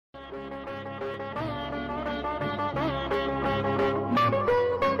ஓம்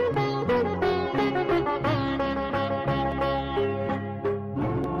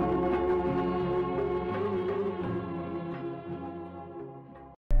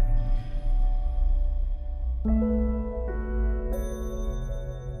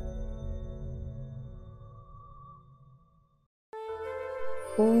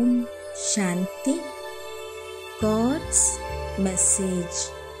சாந்தி. God's message.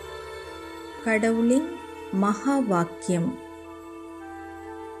 கடவுளின் மகா வாக்கியம்.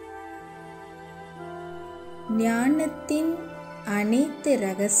 ஞானத்தின் அனைத்து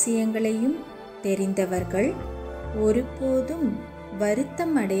ரகசியங்களையும் தெரிந்தவர்கள் ஒருபோதும்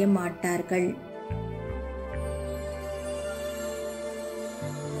வருத்தம் அடைய மாட்டார்கள்.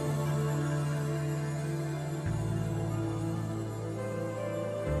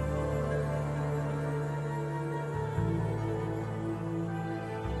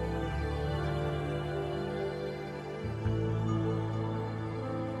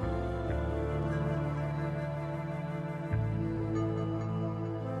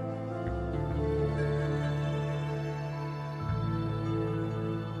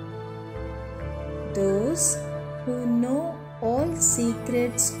 Those who know all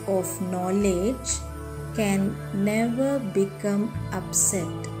secrets of knowledge can never become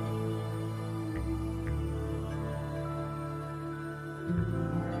upset.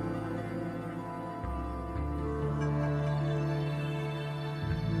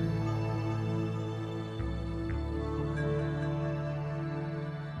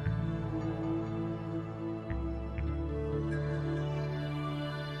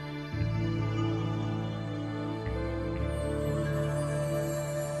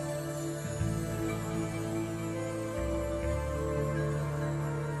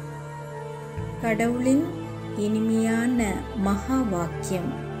 கடவுளின் இனிமையான மகா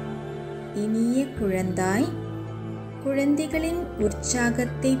வாக்கியம். இனிய குழந்தாய், குழந்தைகளின்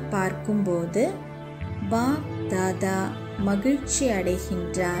உற்சாகத்தை பார்க்கும்போது பாப் தாதா மகிழ்ச்சி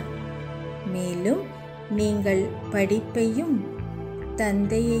அடைகின்றார். மேலும் நீங்கள் படிப்பையும்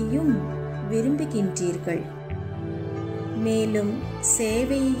தந்தையையும் விரும்புகின்றீர்கள். மேலும்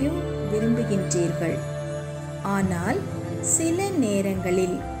சேவையையும் விரும்புகின்றீர்கள். ஆனால் சில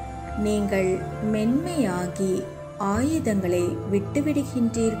நேரங்களில் நீங்கள் மென்மையாகி ஆயுதங்களை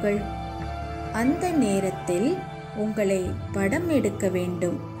விட்டுவிடுகின்றீர்கள். அந்த நேரத்தில் உங்களை படம் எடுக்க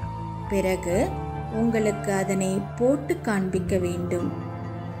வேண்டும். பிறகு உங்களுக்கு அதனை போட்டு காண்பிக்க வேண்டும்.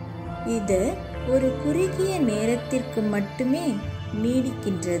 இது ஒரு குறுகிய நேரத்திற்கு மட்டுமே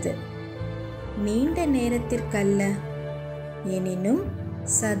நீடிக்கின்றது, நீண்ட நேரத்திற்கல்ல. எனினும்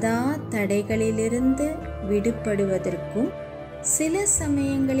சதா தடைகளிலிருந்து விடுபடுவதற்கும் சில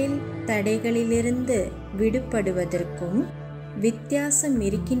சமயங்களில் தடைகளிலிருந்து விடுபடுவதற்கும் வித்தியாசம்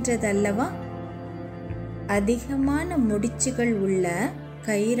இருக்கின்றதல்லவா? அதிகமான முடிச்சுகள் உள்ள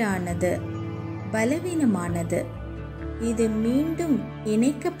கயிறானது பலவீனமானது. இது மீண்டும்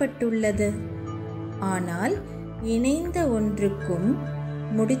இணைக்கப்பட்டுள்ளது. ஆனால் இணைந்த ஒன்றுக்கும்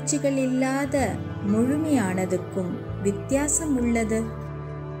முடிச்சுகள் இல்லாத முழுமையானதுக்கும் வித்தியாசம் உள்ளது.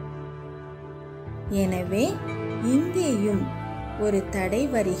 எனவே இங்கேயும் ஒரு தடை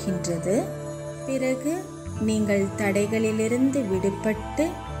வருகின்றது. பிறகு நீங்கள் தடைகளிலிருந்து விடுபட்டு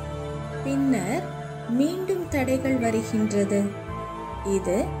பின்னர் மீண்டும் தடைகள் வருகின்றது.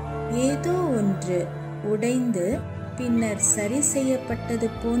 இது ஏதோ ஒன்று உடைந்து பின்னர் சரி செய்யப்பட்டது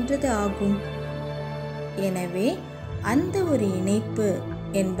போன்றது ஆகும். எனவே அந்த ஒரு இணைப்பு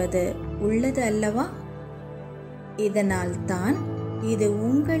என்பது உள்ளது அல்லவா? இதனால்தான் இது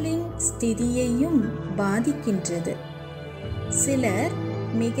உங்களின் ஸ்திதியையும் பாதிக்கின்றது. சிலர்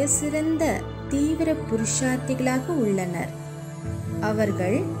மிக சிறந்த தீவிர புருஷார்த்திகளாக உள்ளனர்.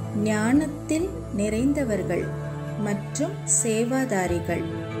 அவர்கள் ஞானத்தில் நிறைந்தவர்கள் மற்றும் சேவாதாரிகள்.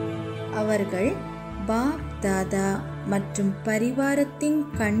 அவர்கள் பாப் தாதா மற்றும் பரிவாரத்தின்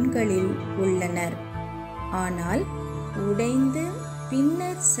கண்களில் உள்ளனர். ஆனால் உடைந்து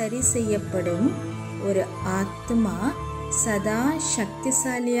பின்னர் சரி செய்யப்படும் ஒரு ஆத்மா சதா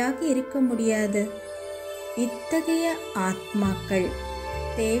சக்திசாலியாக இருக்க முடியாது. இத்தகைய ஆத்மாக்கள்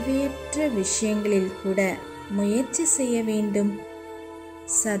தேவையற்ற விஷயங்களில் கூட முயற்சி செய்ய வேண்டும்.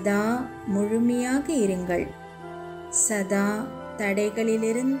 சதா முழுமையாக இருங்கள். சதா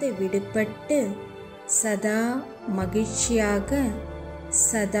தடைகளிலிருந்து விடுபட்டு சதா மகிழ்ச்சியாக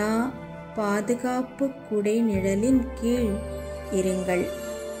சதா பாதுகாப்பு குடை நிழலின் கீழ் இருங்கள்.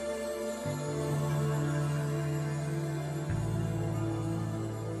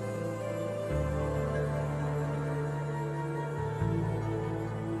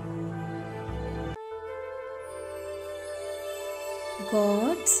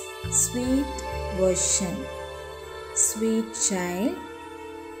 God's sweet version. Sweet child,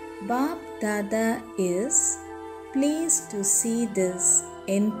 Bap Dada is pleased to see this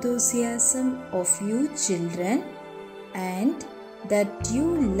enthusiasm of you children and that you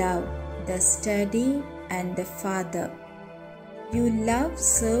love the study and the father. You love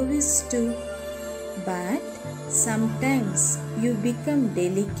service too, but sometimes you become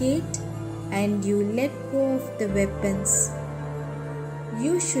delicate and you let go of the weapons.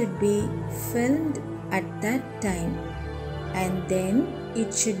 You should be filmed at that time, and then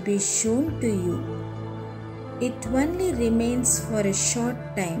it should be shown to you. It only remains for a short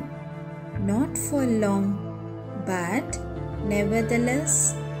time, not for long, but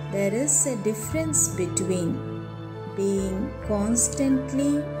nevertheless there is a difference between being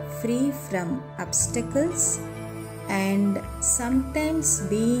constantly free from obstacles and sometimes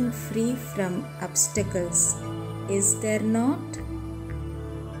being free from obstacles. Is there not?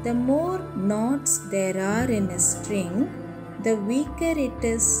 The more knots there are in a string, the weaker it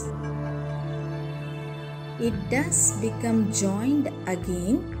is. It does become joined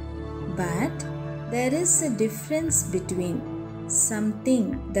again, but there is a difference between something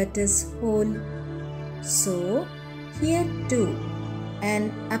that is whole. So, here too,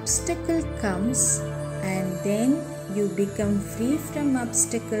 an obstacle comes and then you become free from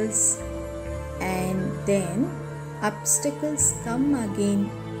obstacles, and then obstacles come again.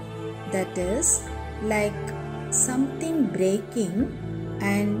 That is like something breaking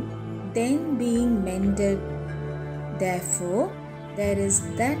and then being mended. Therefore, there is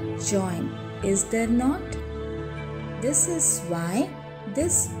that joint, is there not? This is why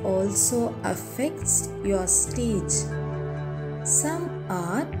this also affects your stage. Some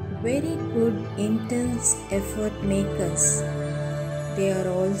are very good intense effort makers. They are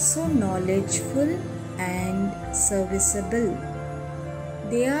also knowledgeful and serviceable.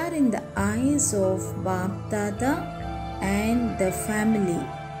 They are in the eyes of Bap Dada and the family.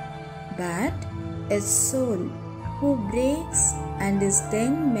 But a soul who breaks and is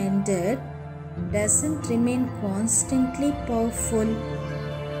then mended doesn't remain constantly powerful.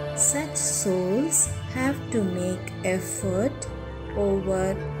 Such souls have to make effort over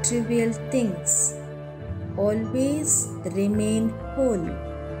trivial things. Always remain whole.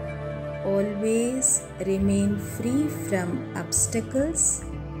 Always remain free from obstacles.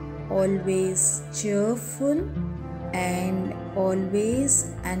 Always cheerful and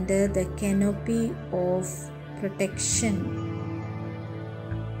always under the canopy of protection.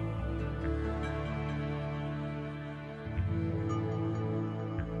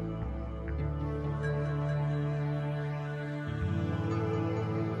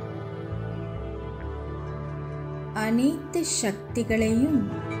 அனைத்து சக்திகளையும்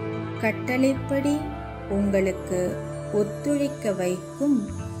கட்டளைப்படி உங்களுக்கு ஒத்துழைக்க வைக்கும்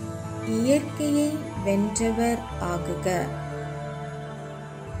இயற்கையை வென்றவர் ஆகுக.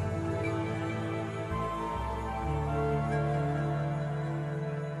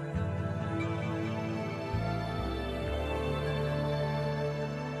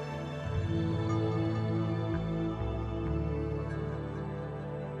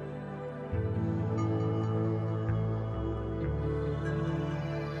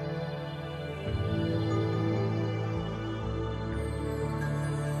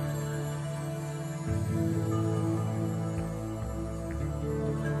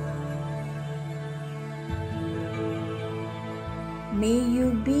 May you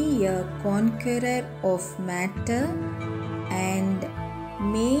be a conqueror of matter and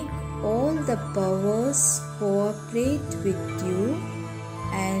make all the powers cooperate with you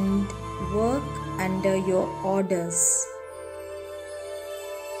and work under your orders.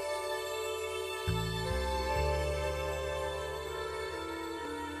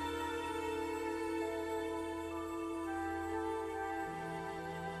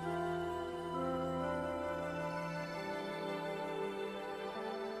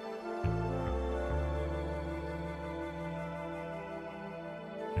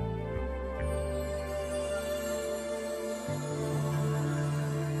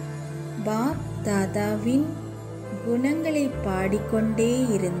 Pop தாதாவின் குணங்களை பாடிக்கொண்டே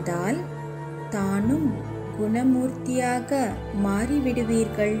இருந்தால் தானும் குணமூர்த்தியாக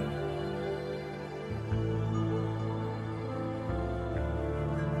மாறிவிடுவீர்கள்.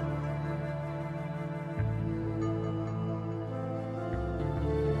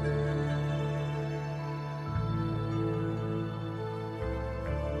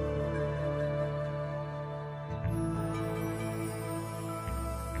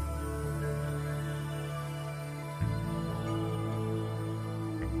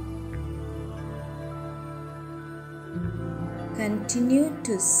 Continue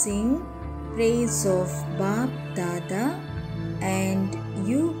to sing praise of Bap Dada and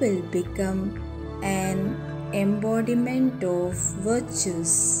you will become an embodiment of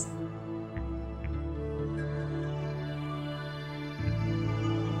virtues.